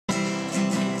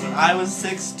I was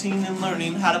 16 and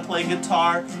learning how to play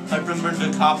guitar. I remembered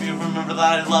a copy of Remember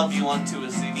That I Love You onto a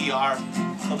CDR.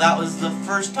 Well, that was the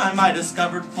first time I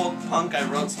discovered folk punk. I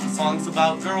wrote some songs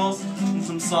about girls and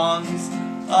some songs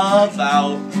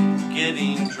about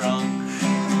getting drunk.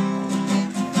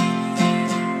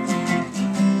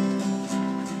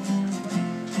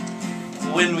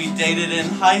 When we dated in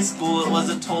high school, it was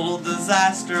a total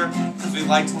disaster, because we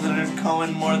liked Leonard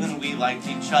Cohen more than we liked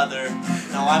each other.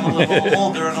 Now I'm a little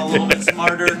older and a little bit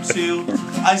smarter too.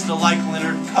 I still like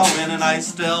Leonard Cohen, and I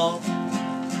still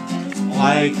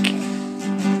like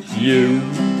you.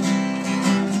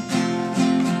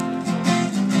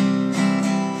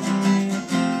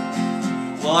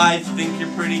 Well, I think you're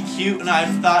pretty cute, and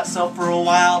I've thought so for a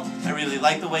while. I really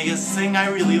like the way you sing, I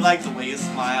really like the way you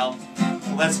smile.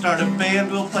 Let's start a band,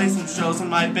 we'll play some shows in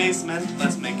my basement.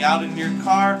 Let's make out in your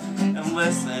car and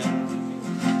listen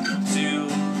to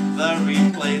The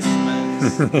Replacements.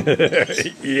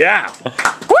 Yeah!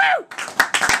 Woo!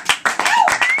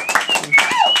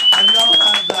 Have y'all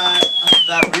had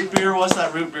that root beer? What's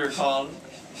that root beer called?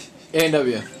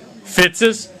 A&W.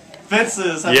 Fitz's?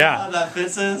 Fitz's. Have you had that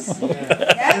Fitz's?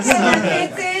 Yes,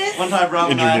 One time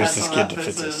Rum and I had some of that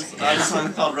Introduce this kid to Fitz's. I had a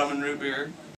song called Rum and Root Beer.